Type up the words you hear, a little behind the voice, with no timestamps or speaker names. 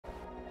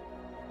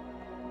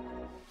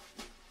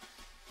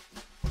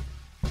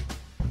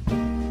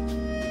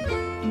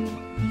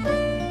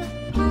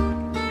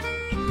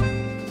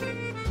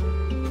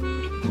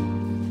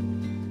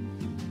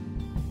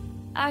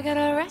I got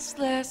a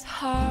restless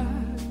heart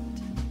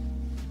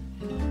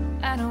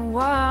and a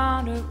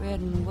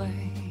wander-ridden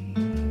way.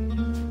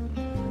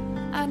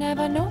 I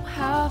never know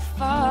how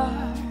far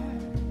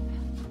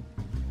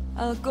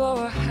I'll go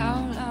or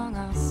how long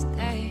I'll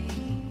stay.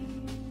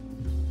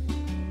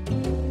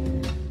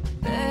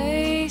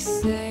 They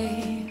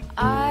say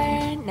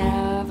I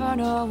never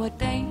know what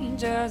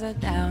dangers are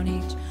down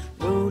each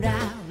road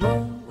I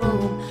roam.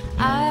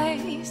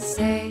 I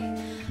say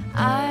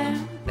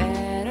I'm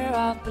better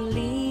off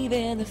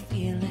believing the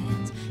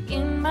feelings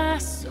in my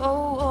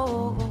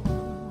soul.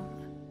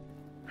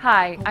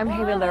 Hi, I'm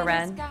Halie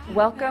Loren.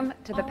 Welcome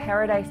to the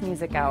Paradise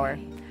Music Hour,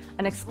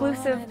 an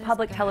exclusive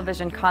public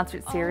television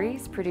concert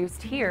series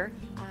produced here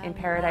in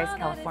Paradise,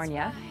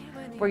 California,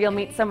 where you'll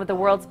meet some of the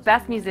world's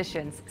best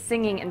musicians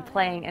singing and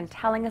playing and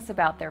telling us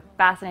about their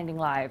fascinating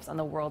lives on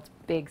the world's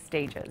big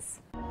stages.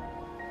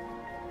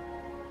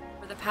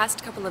 For the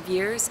past couple of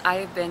years, I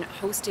have been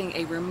hosting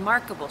a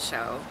remarkable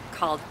show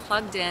called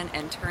Plugged In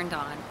and Turned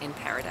On in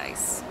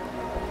Paradise.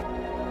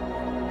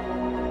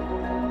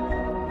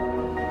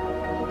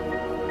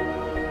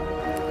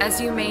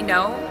 As you may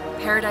know,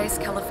 Paradise,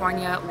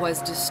 California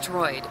was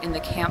destroyed in the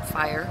Camp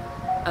Fire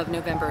of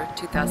November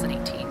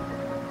 2018.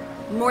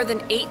 More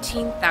than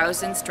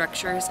 18,000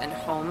 structures and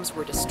homes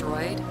were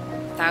destroyed,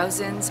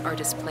 thousands are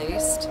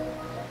displaced,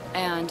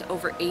 and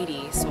over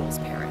 80 souls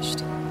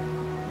perished.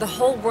 The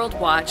whole world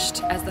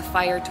watched as the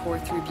fire tore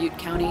through Butte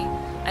County,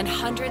 and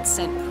hundreds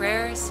sent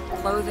prayers,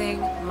 clothing,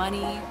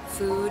 money,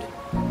 food.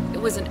 It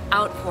was an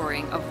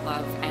outpouring of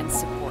love and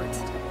support.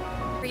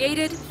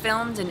 Created,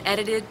 filmed, and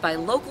edited by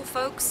local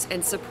folks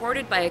and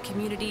supported by a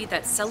community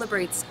that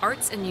celebrates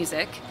arts and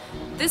music,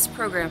 this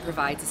program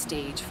provides a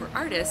stage for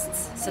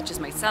artists, such as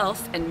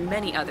myself and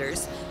many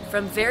others,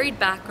 from varied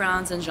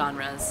backgrounds and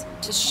genres,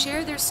 to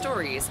share their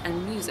stories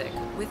and music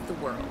with the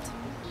world.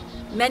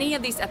 Many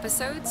of these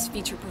episodes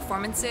feature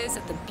performances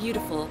at the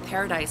beautiful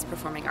Paradise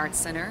Performing Arts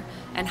Center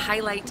and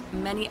highlight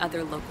many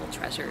other local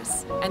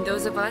treasures. And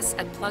those of us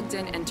at Plugged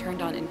In and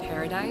Turned On in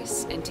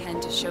Paradise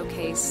intend to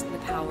showcase the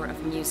power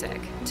of music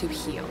to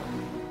heal.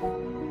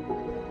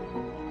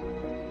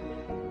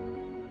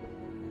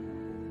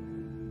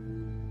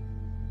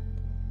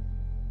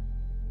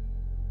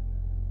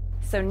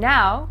 So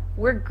now,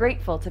 we're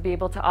grateful to be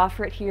able to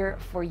offer it here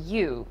for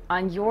you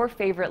on your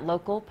favorite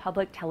local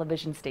public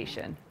television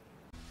station.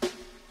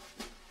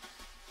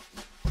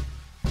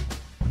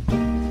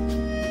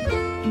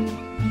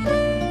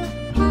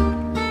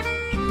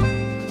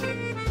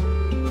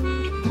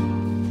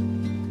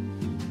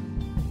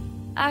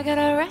 I got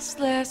a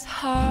restless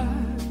heart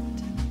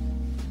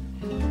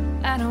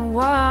and a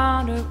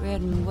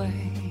wander-ridden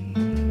way.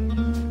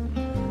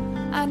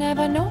 I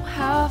never know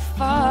how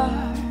far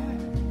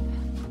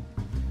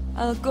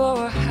I'll go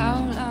or how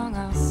long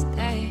I'll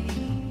stay.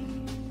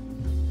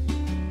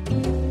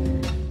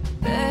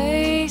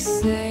 They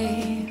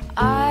say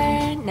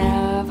I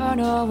never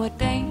know what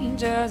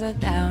dangers are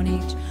down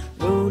each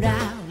road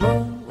I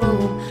roam.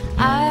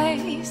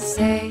 I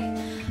say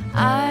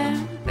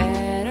I'm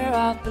better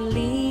off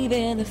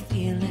believing the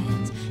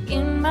feelings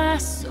in my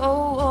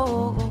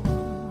soul.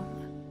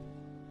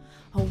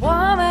 A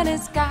woman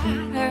has got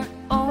her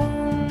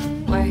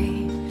own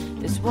way.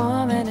 This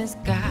woman has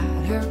got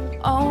her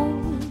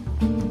own.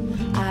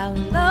 I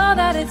know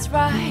that it's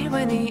right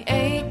when the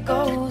ache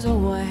goes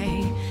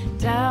away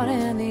down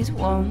in these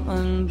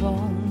woman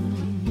bones.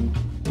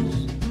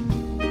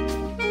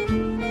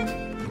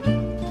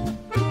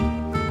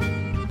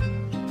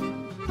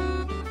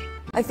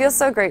 I feel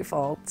so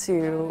grateful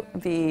to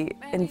be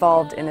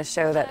involved in a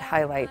show that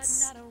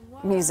highlights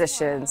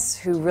musicians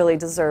who really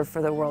deserve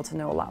for the world to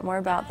know a lot more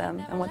about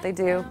them and what they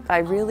do. I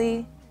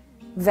really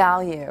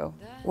value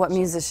what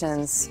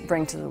musicians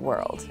bring to the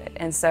world.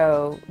 And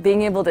so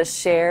being able to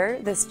share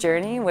this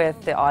journey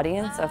with the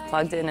audience of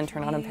Plugged In and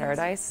Turned On in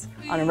Paradise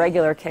on a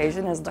regular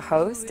occasion as the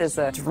host is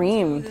a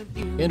dream.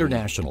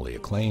 Internationally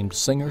acclaimed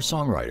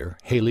singer-songwriter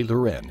Halie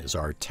Loren is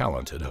our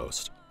talented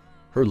host.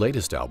 Her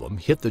latest album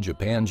hit the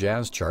Japan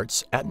jazz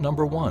charts at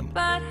 #1.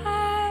 But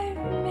I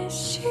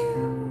miss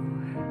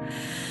you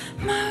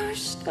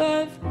most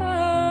of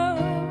all.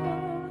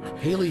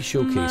 Halie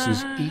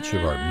showcases each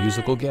of our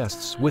musical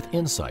guests with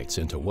insights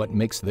into what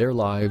makes their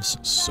lives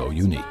so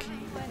unique.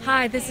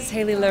 Hi, this is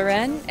Halie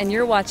Loren, and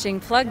you're watching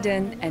Plugged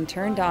In and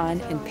Turned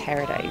On in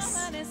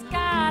Paradise. This woman has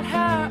got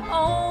her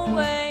own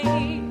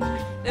way.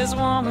 This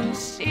woman,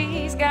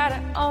 she's got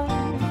her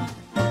own.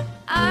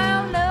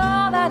 I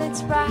know that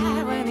it's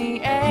right when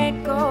the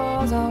ache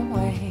goes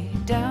away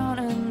down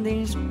in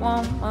these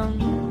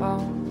woman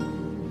bones.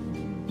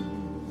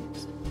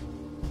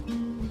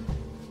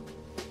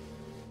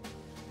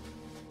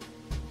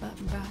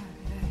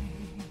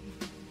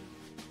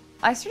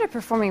 I started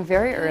performing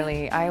very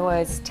early. I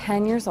was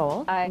 10 years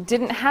old. I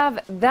didn't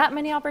have that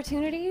many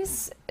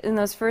opportunities in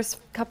those first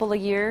couple of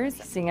years,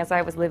 seeing as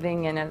I was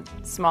living in a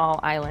small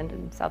island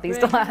in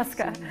Southeast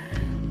Alaska.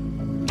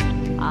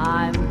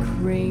 I'm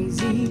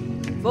crazy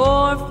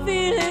for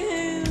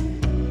feeling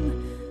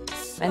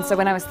And so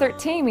when I was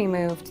 13, we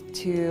moved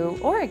to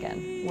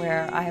Oregon,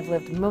 where I have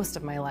lived most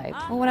of my life.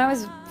 Well, when I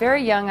was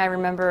very young, I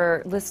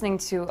remember listening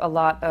to a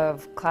lot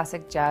of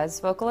classic jazz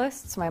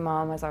vocalists. My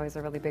mom was always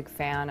a really big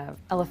fan of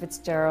Ella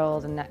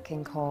Fitzgerald and Nat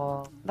King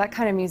Cole. That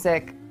kind of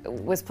music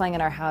was playing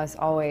in our house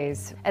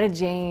always. Etta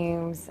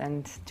James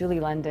and Julie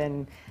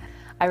London.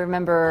 I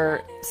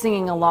remember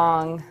singing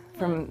along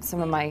from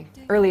some of my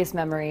earliest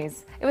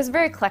memories. It was a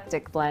very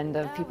eclectic blend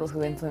of people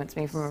who influenced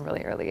me from a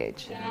really early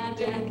age.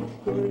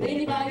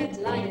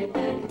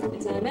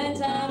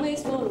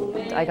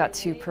 I got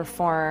to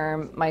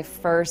perform my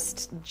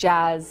first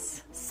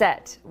jazz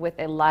set with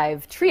a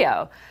live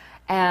trio,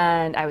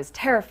 and I was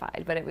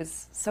terrified, but it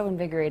was so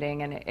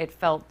invigorating and it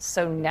felt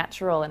so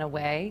natural in a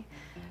way.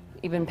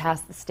 Even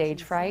past the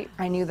stage fright,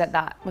 I knew that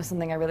that was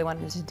something I really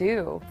wanted to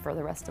do for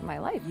the rest of my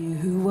life.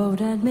 You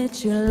won't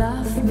admit you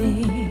love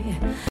me,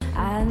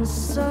 and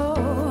so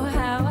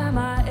how am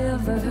I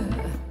ever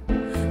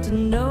to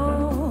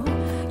know?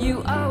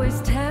 You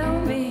always tell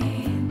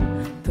me,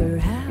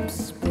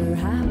 perhaps,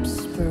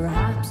 perhaps,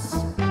 perhaps.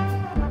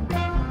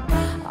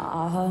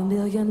 A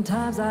million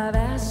times I've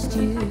asked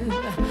you,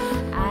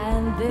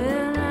 and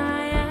then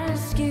I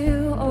ask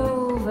you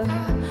over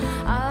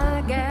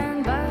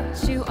again,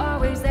 but you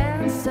always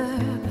answer,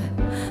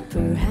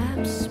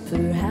 perhaps,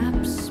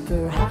 perhaps,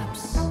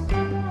 perhaps.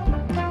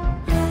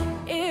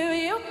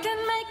 If you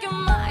can make your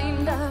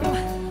mind up,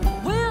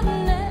 we'll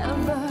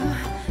never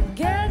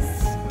get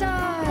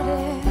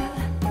started.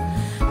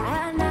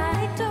 And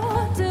I don't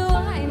want to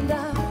wind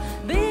up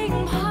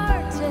being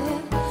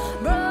parted,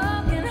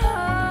 broken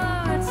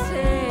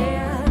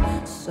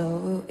hearted.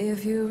 So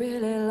if you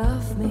really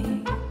love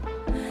me,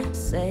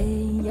 say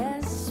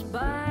yes,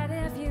 but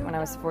if you... When I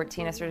was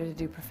 14, I started to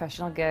do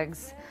professional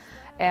gigs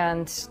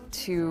and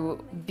to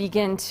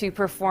begin to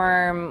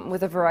perform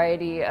with a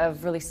variety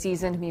of really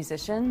seasoned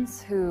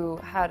musicians who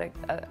had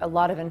a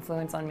lot of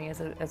influence on me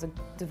as a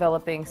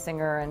developing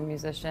singer and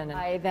musician.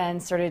 I then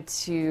started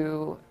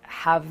to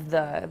have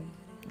the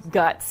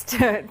guts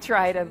to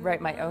try to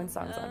write my own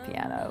songs on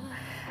piano.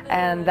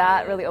 And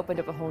that really opened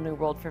up a whole new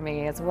world for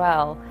me as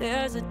well.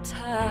 There's a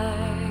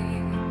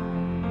tie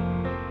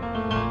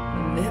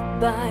that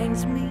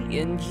binds me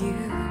and you,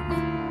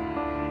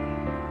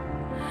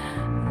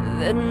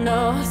 that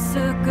no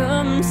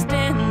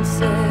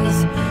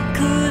circumstances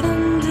could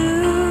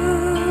undo.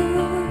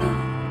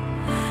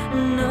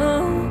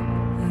 No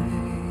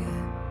way.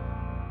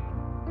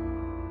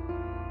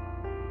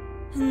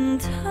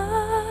 And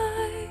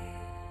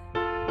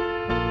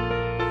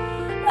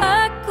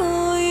I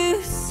call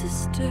you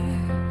sister.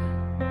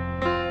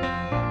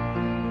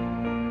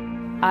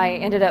 I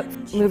ended up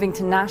moving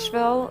to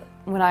Nashville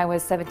when I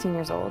was 17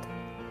 years old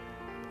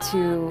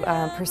to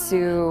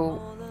pursue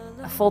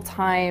a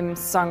full-time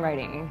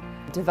songwriting,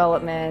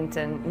 development,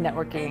 and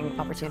networking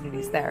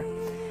opportunities there.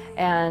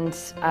 And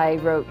I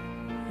wrote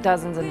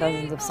dozens and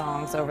dozens of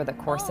songs over the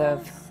course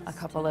of a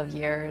couple of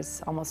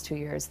years, almost 2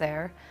 years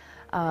there,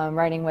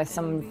 writing with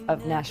some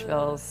of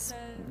Nashville's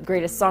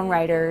greatest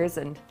songwriters,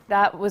 and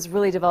that was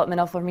really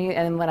developmental for me.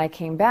 And when I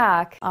came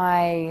back,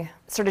 I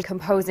started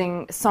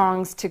composing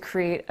songs to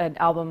create an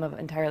album of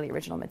entirely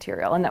original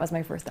material, and that was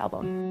my first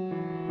album.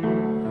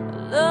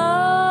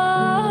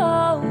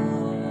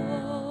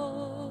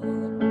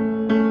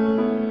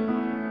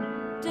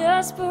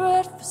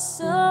 Desperate for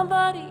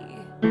somebody,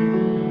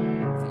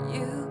 for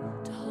you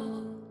to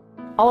hold.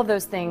 All of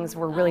those things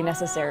were really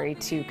necessary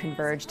to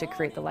converge to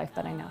create the life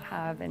that I now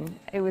have, and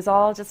it was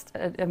all just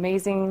an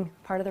amazing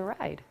part of the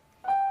ride.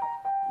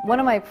 One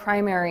of my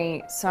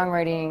primary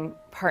songwriting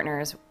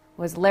partners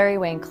was Larry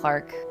Wayne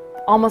Clark.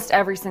 Almost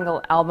every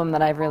single album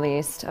that I've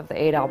released, of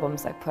the 8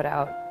 albums I've put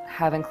out,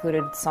 have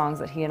included songs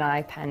that he and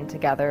I penned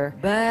together.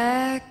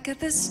 Back at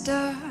the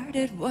start,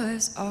 it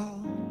was all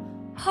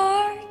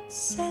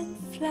hearts and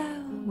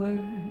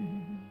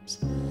flowers,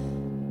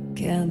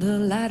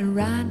 candlelight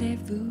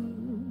rendezvous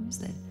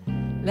that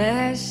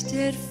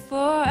lasted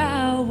for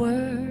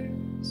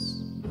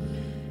hours.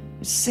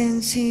 But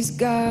since he's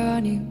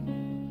gone, you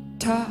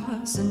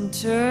toss and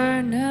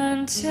turn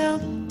until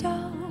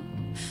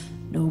dawn.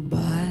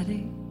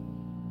 Nobody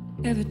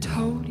ever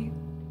told you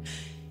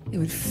it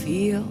would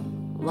feel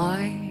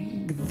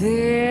like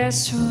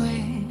this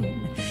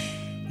when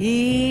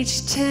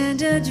each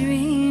tender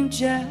dream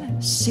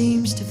just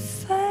seems to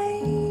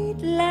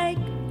fade like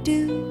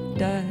dew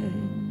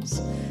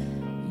does.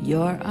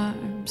 Your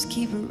arms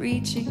keep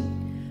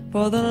reaching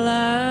for the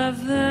love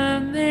of the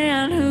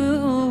man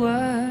who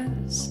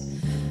was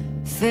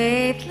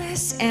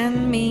faithless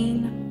and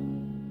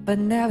mean, but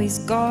now he's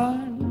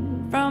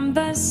gone from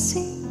the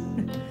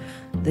scene.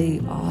 They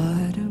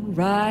ought to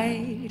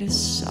write a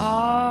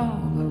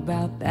song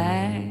about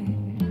that,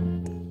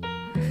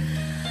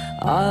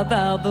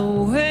 about the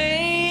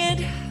way it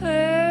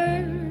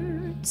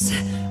hurts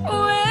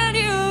when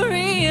you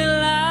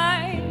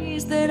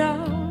realize that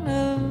all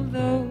of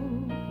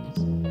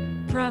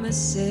those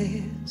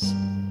promises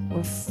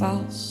were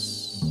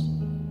false,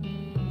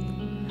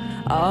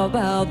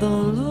 about the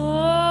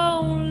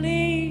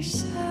lonely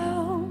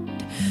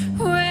sound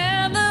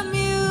when the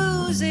music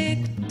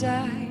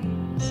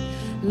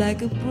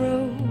like a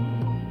broken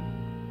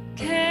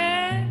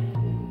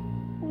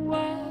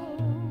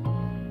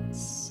waltz.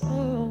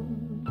 Oh,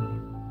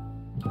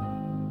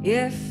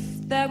 if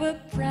there were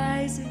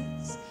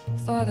prizes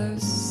for the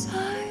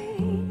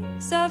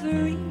size of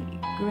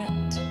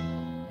regret,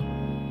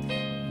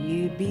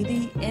 you'd be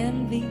the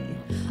envy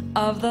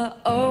of the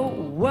oh,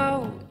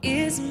 woe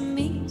is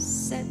me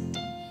set.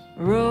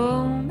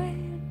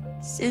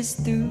 Romance is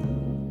through,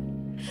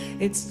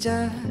 it's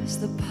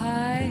just the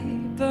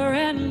piper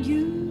and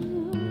you.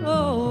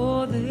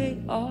 Oh, they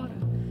ought to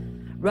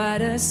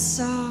write a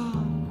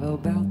song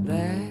about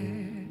that.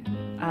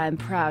 I'm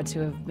proud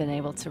to have been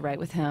able to write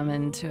with him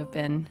and to have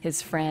been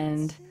his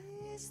friend,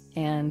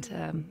 and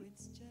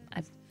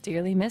I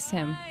dearly miss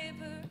him.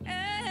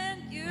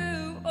 And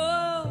you,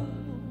 oh,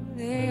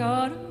 they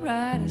ought to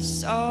write a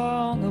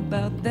song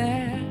about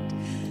that.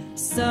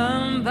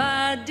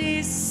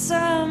 Somebody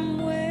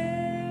somewhere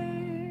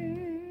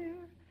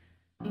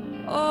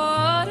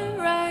ought to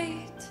write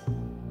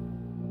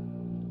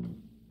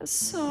a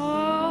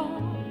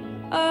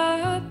song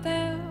about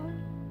that.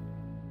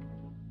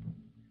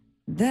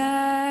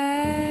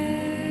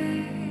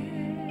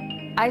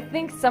 I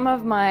think some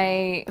of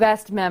my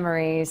best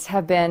memories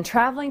have been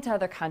traveling to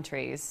other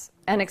countries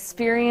and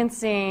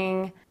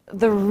experiencing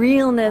the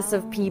realness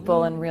of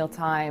people in real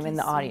time in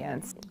the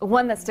audience.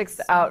 One that sticks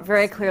out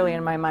very clearly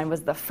in my mind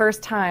was the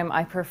first time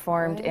I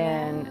performed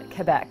in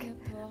Quebec.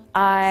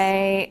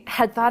 I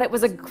had thought it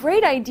was a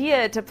great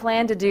idea to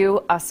plan to do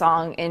a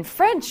song in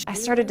French. I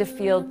started to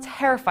feel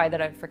terrified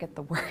that I'd forget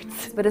the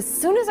words. But as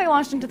soon as I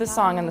launched into the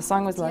song, and the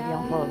song was La Vie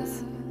en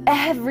Rose,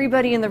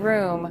 everybody in the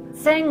room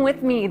sang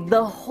with me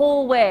the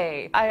whole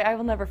way. I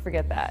will never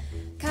forget that.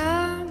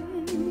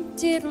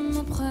 Quand il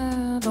me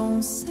prend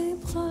dans ses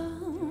bras,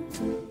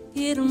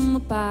 il me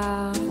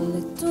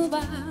parle tout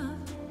bas,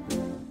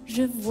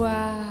 je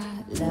vois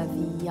la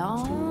vie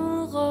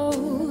en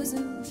rose.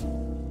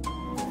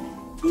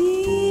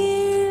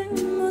 Il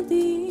me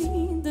dit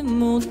des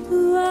mots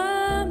tout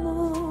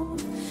amour,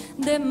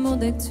 des mots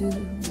de tout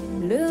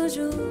le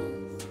jour,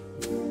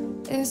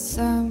 et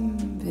ça me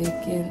fait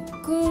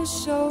quelque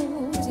chose.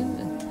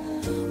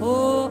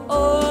 Oh,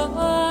 oh,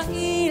 oh,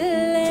 il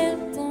est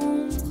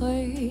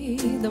entré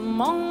dans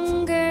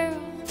mon cœur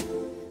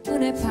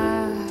une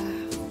part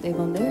des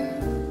bonheurs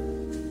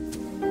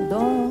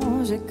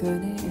dont je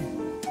connais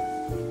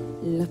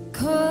la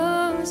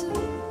cause.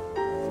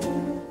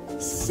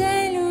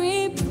 C'est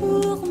lui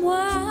pour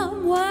moi,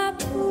 moi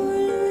pour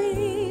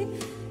lui,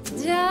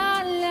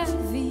 dans la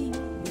vie.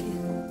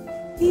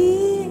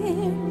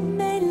 Il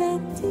me l'a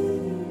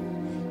dit,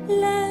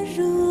 la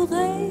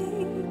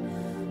journée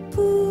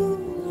pour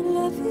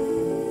la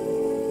vie.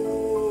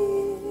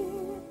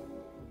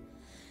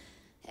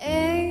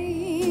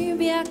 Et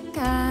bien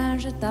quand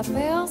je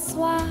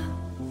t'aperçois,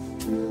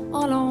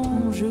 en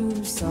long jour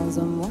sans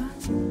un mois,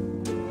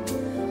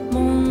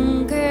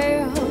 mon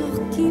cœur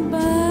qui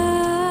bat.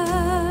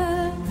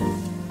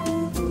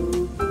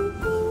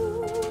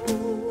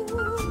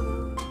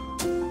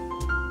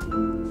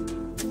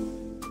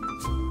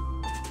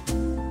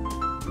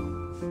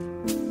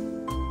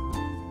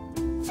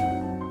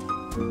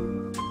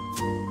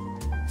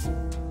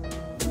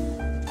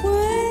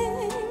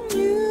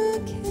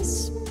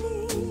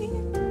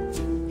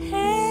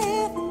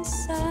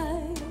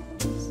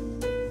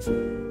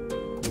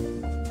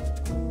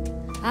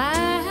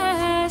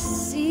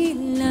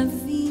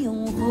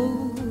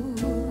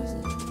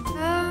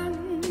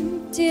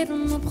 Il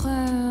me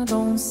prend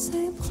dans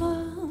ses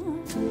bras,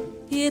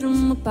 il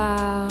me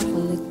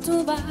parle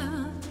tout bas,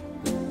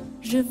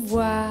 je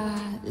vois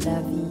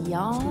la vie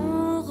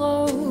en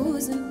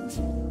rose.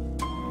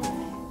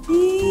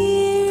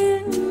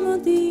 Il me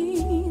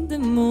dit des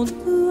mots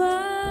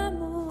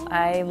d'amour.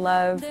 I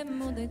love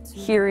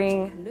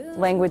hearing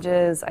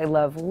languages. I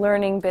love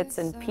learning bits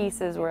and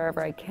pieces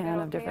wherever I can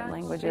of different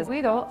languages.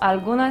 Guido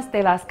algunas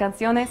de las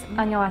canciones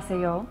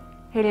안녕하세요,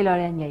 Halie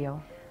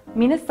Loren예요.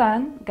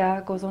 Minasan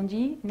ga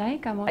gozonji nai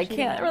kamo. I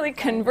can't really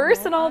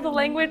converse in all the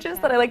languages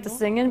that I like to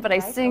sing in, but I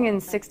sing in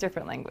 6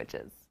 different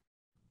languages.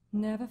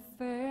 Never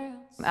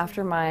fails.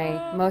 After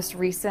my most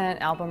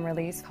recent album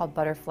release called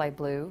Butterfly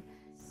Blue,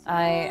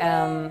 I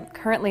am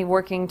currently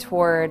working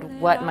toward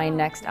what my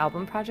next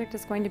album project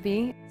is going to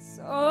be.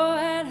 So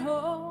at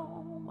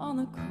home on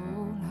the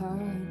cold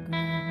hard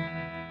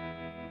ground,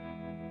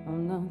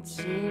 I'm not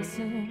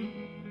chasing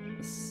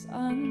the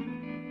sun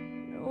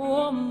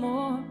no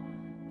more.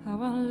 How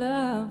I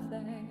love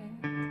that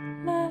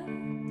light.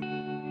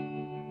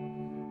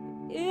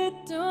 It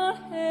don't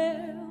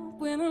help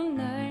when the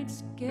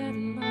nights get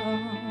long.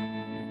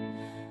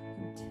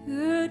 I'm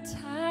too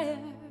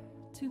tired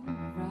to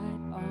right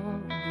all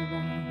the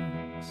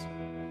wrongs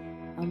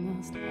I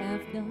must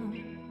have done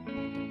to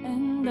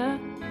end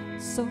up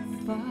so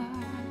far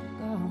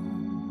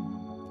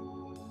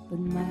gone. But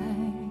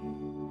my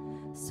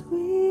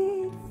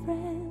sweet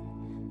friend,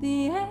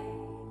 the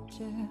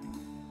angel,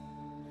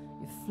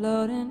 you're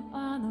floating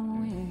on the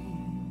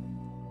wind.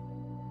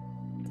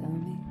 Tell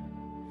me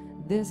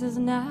this is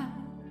not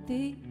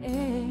the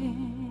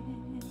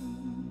end.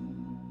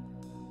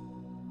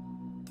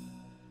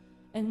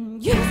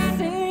 And you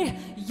say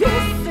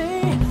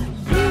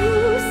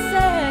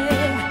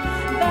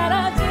that I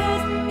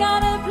just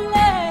gotta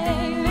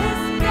play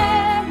this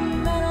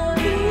game and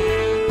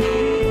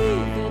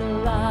leave it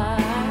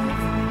alive.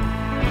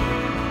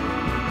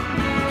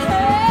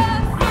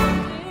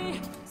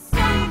 Hey,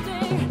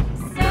 someday,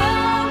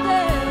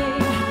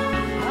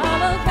 I'll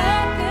look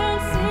back and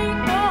see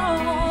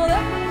all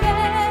the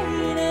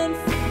pain and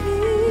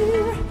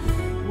fear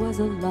was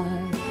a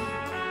lie.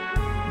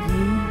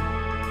 You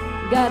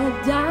gotta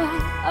die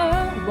a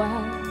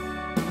while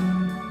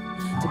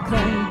to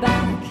come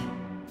back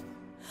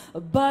a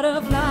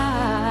butterfly.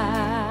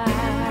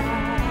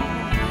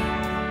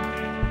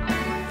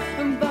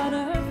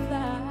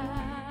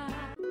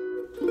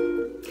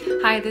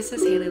 Hi, this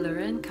is Halie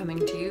Loren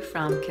coming to you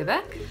from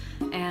Quebec,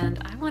 and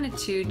I wanted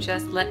to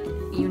just let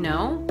you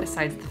know,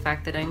 besides the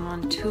fact that I'm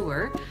on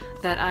tour,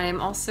 that I am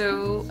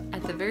also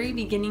at the very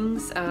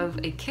beginnings of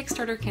a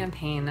Kickstarter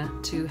campaign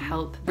to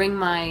help bring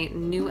my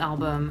new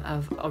album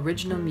of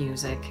original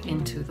music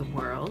into the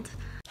world.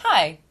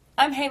 Hi,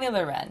 I'm Halie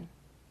Loren,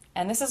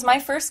 and this is my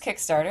first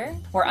Kickstarter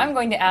where I'm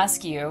going to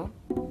ask you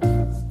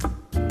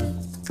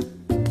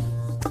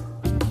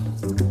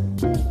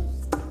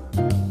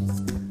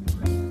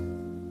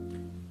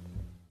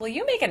will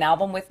you make an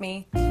album with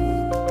me?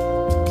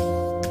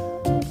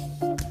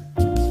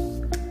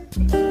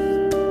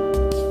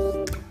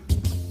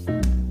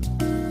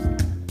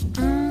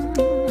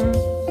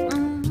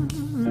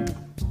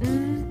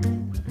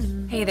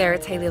 Hey there,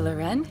 it's Halie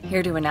Loren,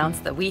 here to announce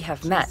that we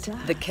have met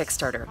the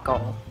Kickstarter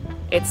goal.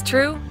 It's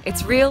true,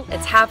 it's real,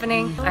 it's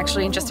happening.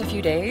 Actually, in just a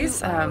few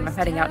days, I'm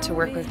heading out to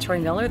work with Troy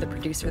Miller, the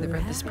producer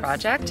of this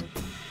project.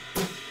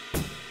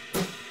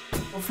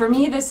 For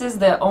me, this is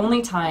the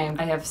only time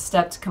I have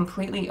stepped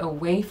completely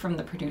away from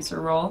the producer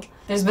role.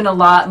 There's been a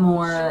lot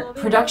more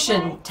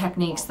production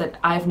techniques that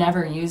I've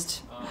never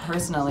used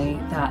personally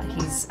that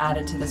he's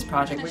added to this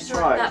project. We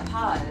tried that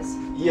pause.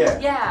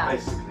 Yeah.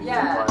 Basically,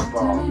 Yeah. by a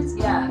bar.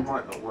 Yeah. It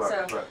might not work,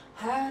 So, but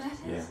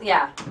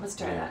yeah, let's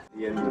try that.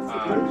 the end of the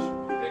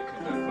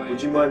bridge.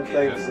 Would you mind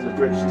playing from the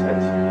bridge, Ted?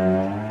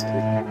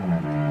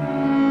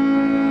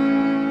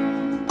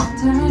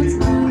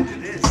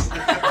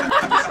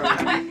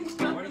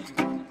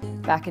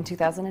 Back in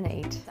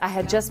 2008, I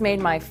had just made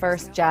my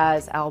first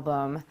jazz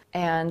album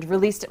and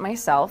released it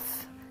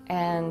myself.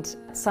 And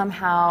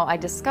somehow I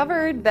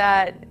discovered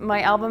that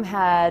my album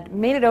had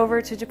made it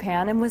over to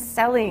Japan and was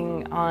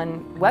selling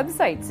on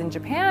websites in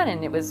Japan,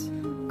 and it was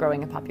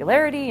growing in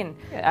popularity. And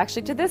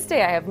actually to this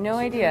day I have no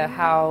idea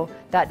how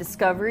that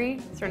discovery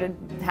started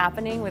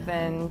happening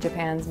within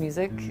Japan's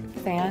music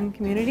fan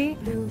community.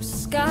 Blue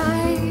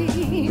sky,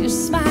 you're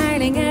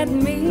smiling at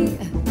me.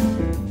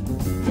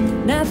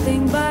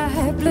 Nothing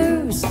but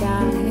blue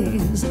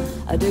skies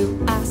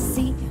do I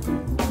see.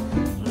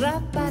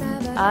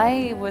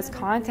 I was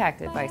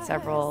contacted by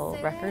several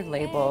record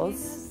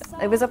labels.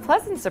 It was a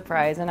pleasant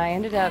surprise, and I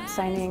ended up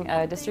signing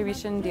a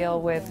distribution deal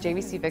with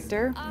JVC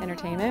Victor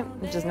Entertainment,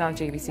 which is now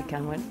JVC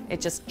Kenwood.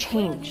 It just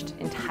changed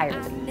entirely.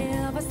 I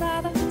never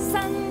saw the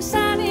sun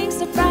shining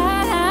so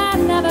bright. I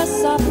never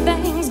saw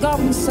things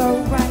going so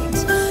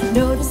right.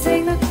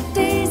 Noticing the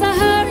days are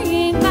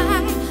hurrying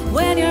by.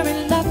 When you're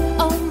in love,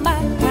 oh my,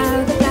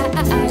 how the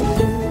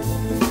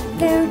fly.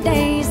 Blue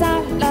days, I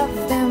love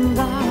them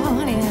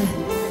gone, yeah.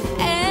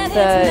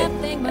 The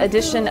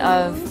addition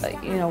of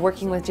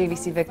working with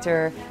JVC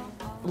Victor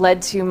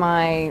led to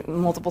my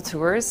multiple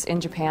tours in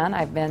Japan.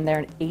 I've been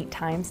there 8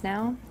 times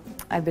now.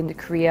 I've been to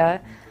Korea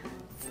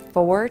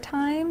 4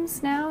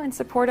 times now in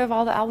support of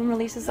all the album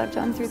releases I've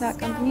done through that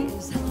company.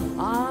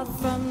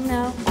 From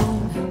now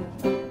on.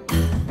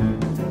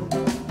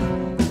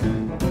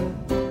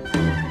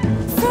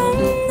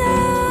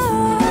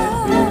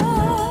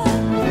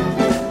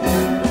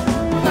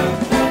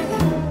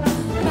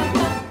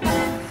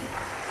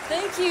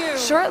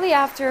 Shortly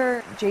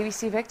after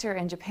JVC Victor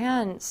in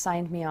Japan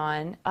signed me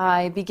on,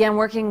 I began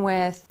working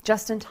with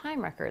Just in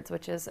Time Records,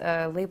 which is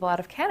a label out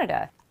of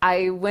Canada.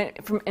 I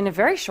went from, in a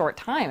very short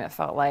time, it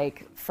felt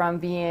like, from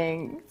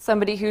being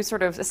somebody who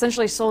sort of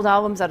essentially sold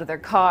albums out of their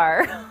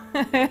car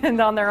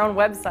and on their own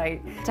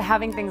website to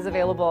having things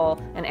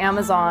available in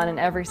Amazon and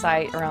every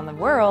site around the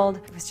world.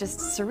 It was just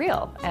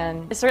surreal,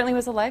 and it certainly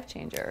was a life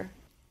changer.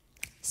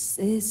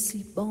 C'est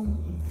si bon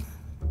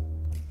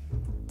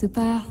de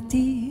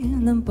partir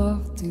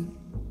n'importe où,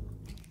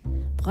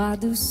 bras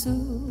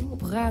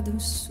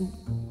dessous,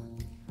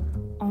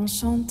 en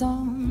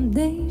chantant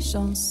des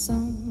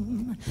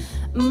chansons.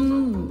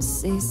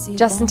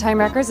 Just in Time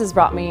Records has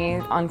brought me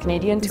on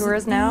Canadian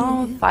tours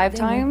now 5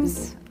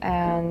 times,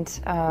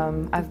 and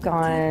I've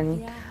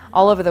gone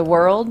all over the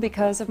world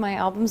because of my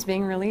albums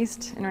being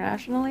released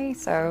internationally,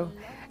 so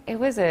it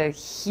was a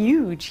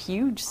huge,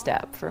 huge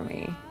step for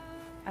me.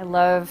 I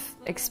love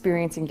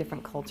experiencing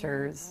different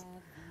cultures.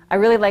 I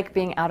really like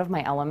being out of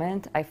my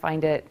element. I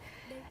find it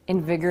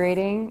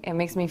invigorating. It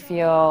makes me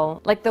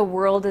feel like the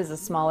world is a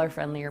smaller,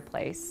 friendlier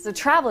place. So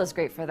travel is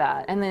great for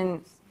that. And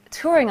then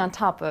touring on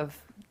top of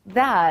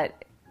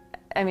that,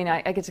 I mean,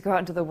 I get to go out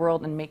into the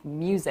world and make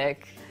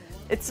music.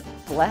 it's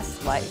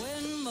blessed life.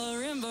 When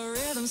marimba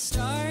rhythm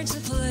starts to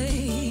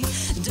play,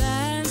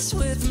 dance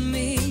with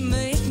me,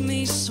 make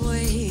me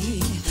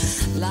sway.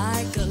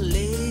 Like a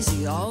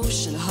lazy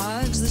ocean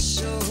hugs the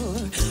shore,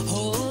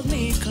 hold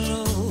me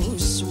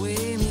close,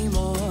 sway me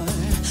more.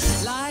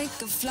 Like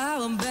a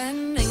flower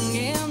bending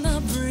in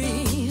the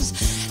breeze,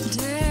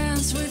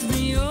 dance with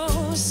me,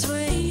 oh,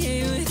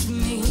 sway with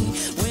me.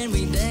 When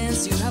we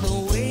dance, you have a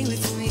way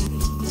with me.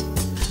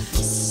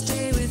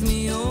 Stay with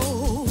me,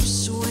 oh,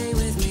 sway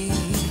with me.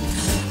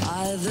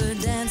 Other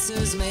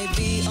dancers may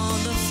be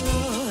on the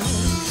floor,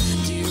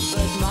 dear,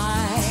 but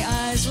my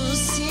eyes will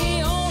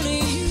see only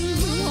you,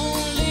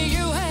 only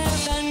you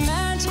have that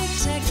magic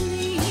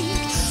technique.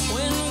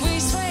 When we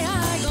sway,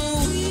 I go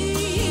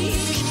weak.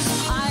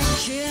 I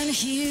can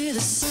hear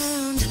the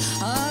sound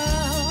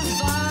of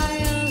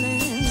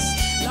violins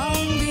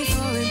long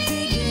before it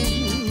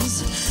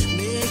begins.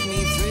 Make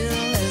me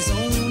thrill as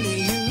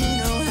only you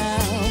know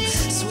how.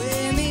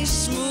 Sway me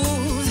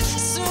smooth,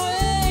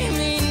 sway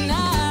me now.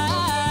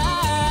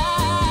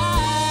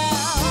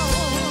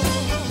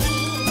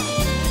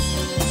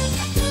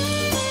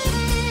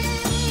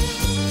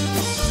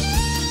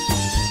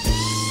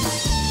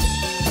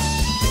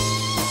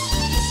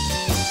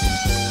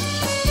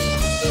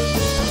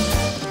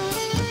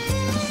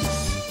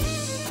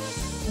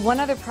 One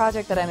other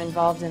project that I'm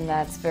involved in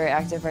that's very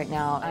active right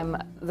now, I'm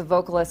the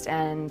vocalist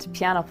and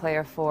piano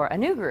player for a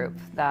new group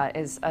that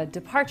is a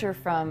departure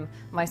from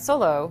my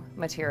solo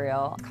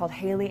material called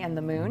Halie and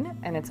the Moon,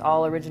 and it's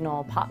all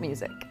original pop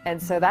music.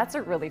 And so that's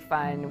a really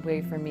fun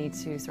way for me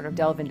to sort of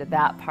delve into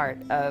that part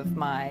of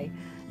my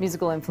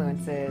musical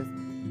influences.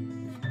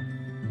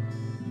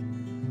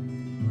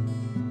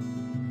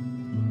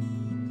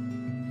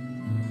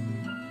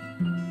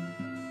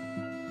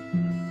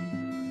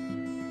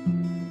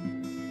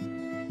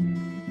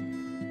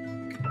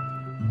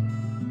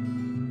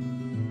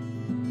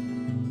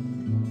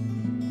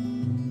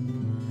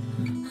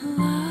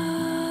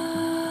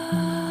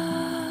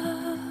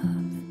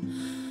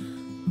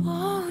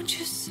 Won't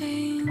you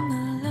sing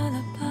a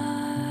lullaby?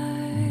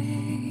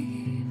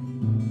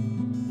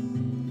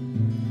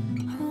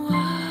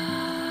 White,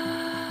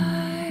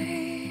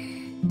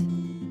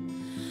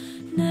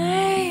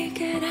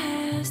 naked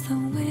as the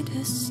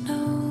winter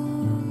snow.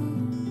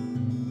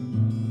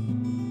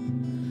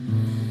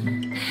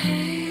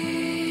 Hey,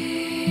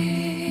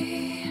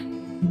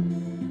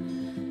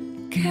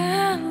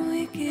 can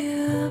we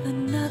give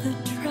another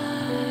try?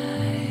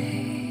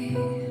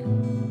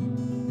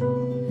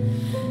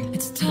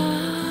 It's time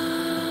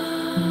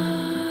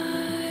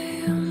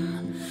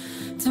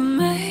to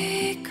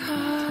make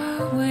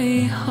our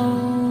way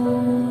home.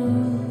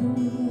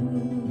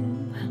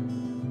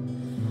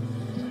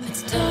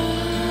 It's time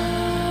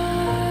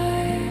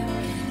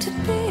to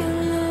be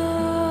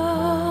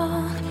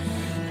alone.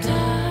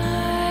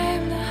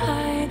 Time to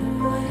hide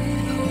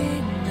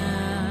away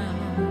now.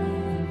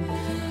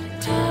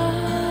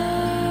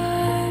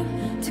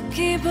 Time to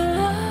keep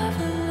love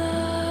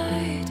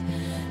alight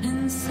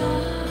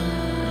inside.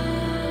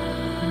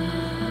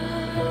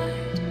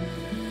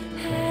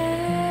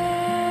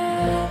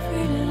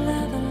 Every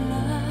love alight.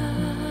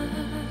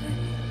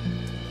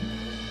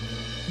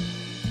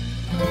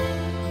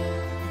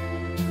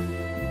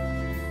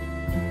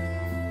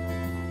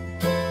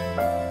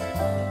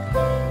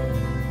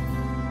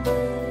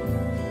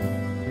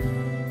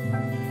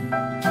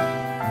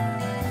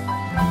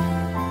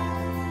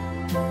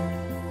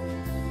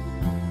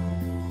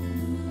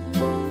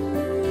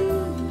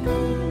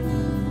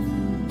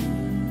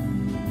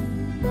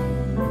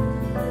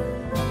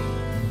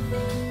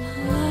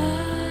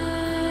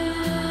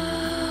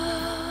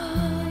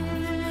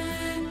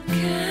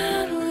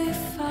 Can we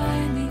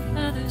find the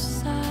other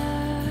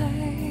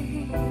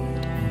side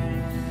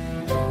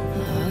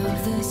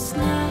of this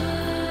night,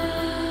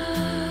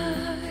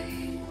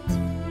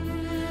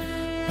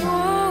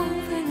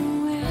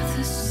 woven with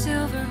a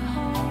silver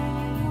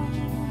horn?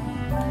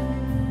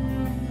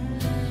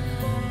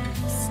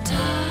 Stars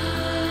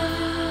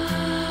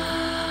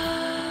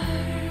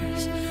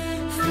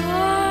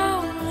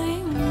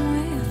falling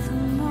with the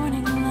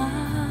morning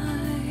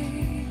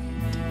light.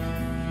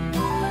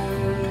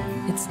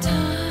 It's time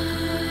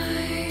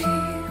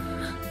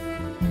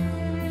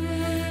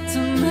to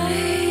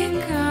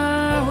make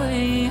our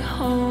way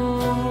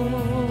home.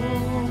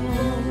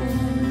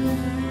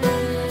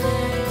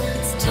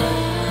 It's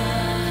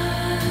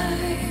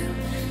time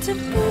to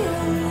be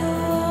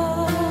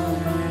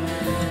alone.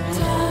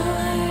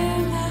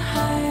 Time to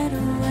hide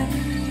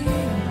away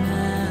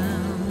now.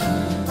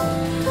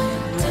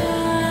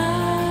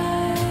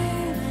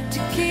 Time to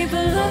keep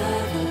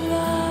love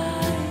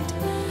alight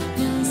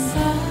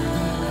inside.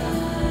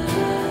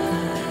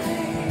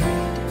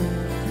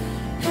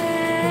 Every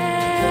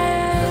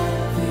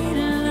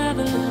love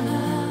alight.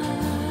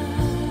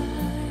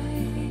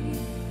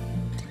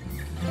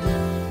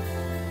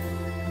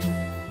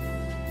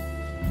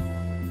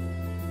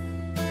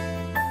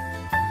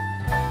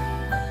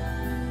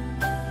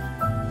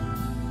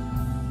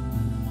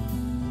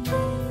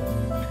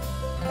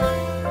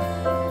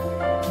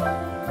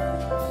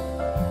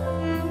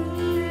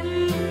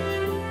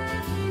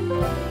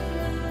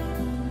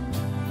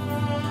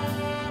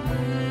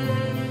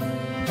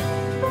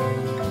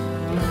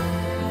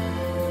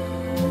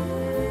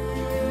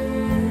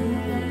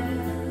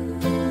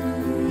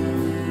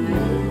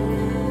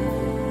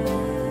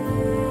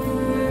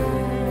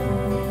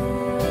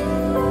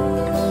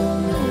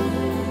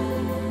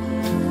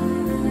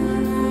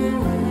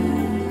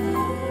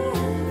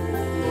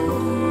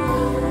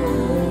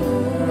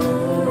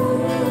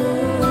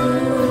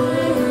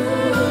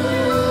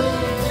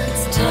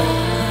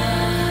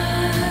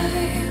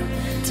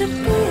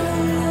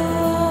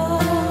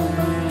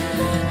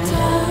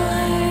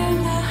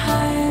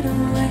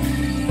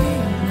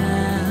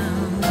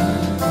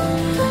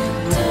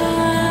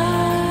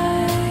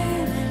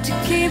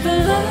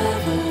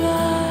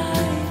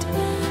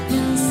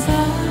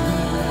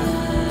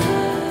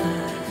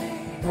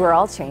 we're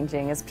all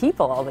changing as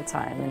people all the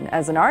time, and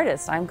as an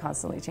artist I'm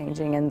constantly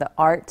changing, and the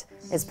art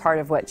is part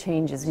of what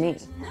changes me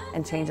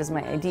and changes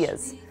my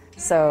ideas.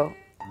 So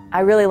I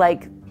really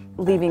like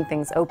leaving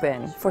things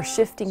open for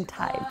shifting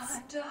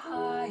tides.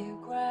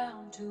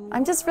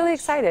 I'm just really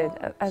excited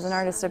as an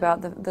artist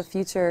about the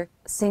future,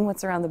 seeing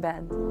what's around the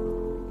bend.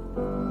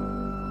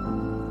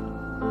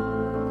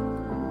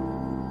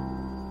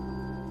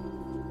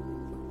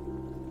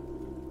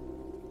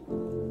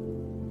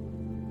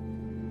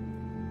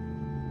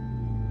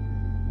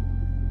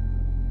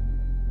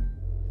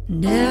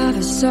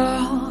 Never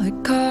saw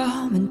it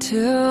come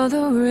until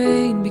the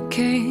rain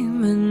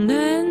became an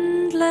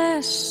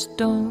endless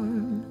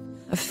storm.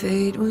 Our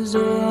fate was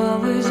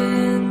always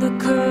in the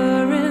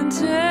current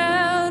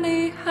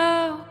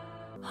anyhow.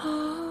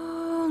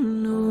 Oh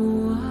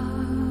no,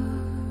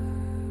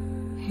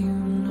 you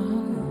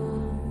know,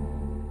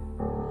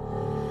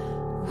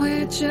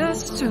 we're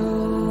just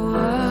stowaways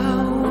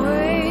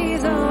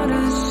on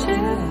a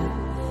ship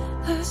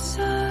the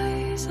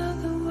size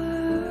of the world.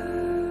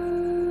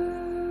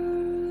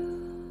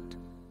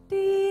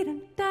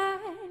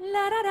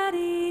 La da da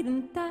dee da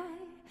da,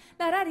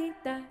 la da dee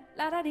da,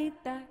 la da dee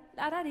da,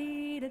 la da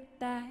dee da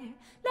da,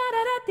 la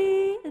da da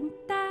dee da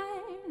da,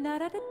 la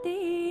da da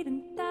dee da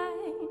da,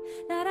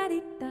 la da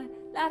dee da,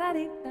 la da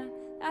dee da,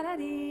 la da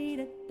dee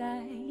da da.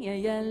 A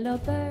yellow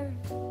bird,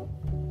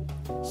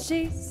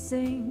 she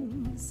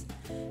sings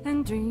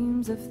and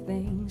dreams of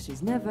things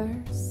she's never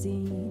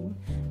seen.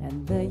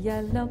 And the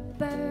yellow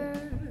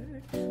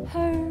bird,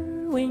 her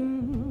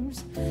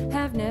wings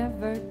have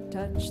never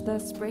touched the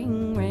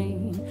spring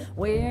rain.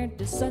 Where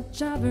does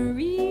such a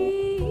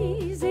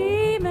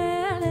breezy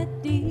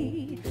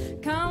melody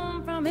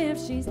come from if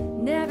she's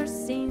never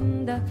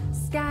seen the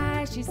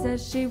sky? She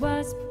says she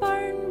was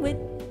born with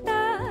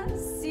the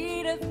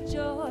seed of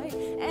joy,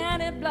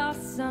 and it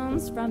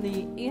blossoms from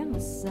the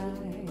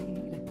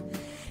inside.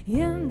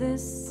 In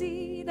this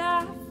seed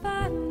I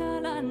find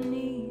all I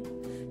need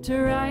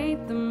to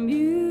write the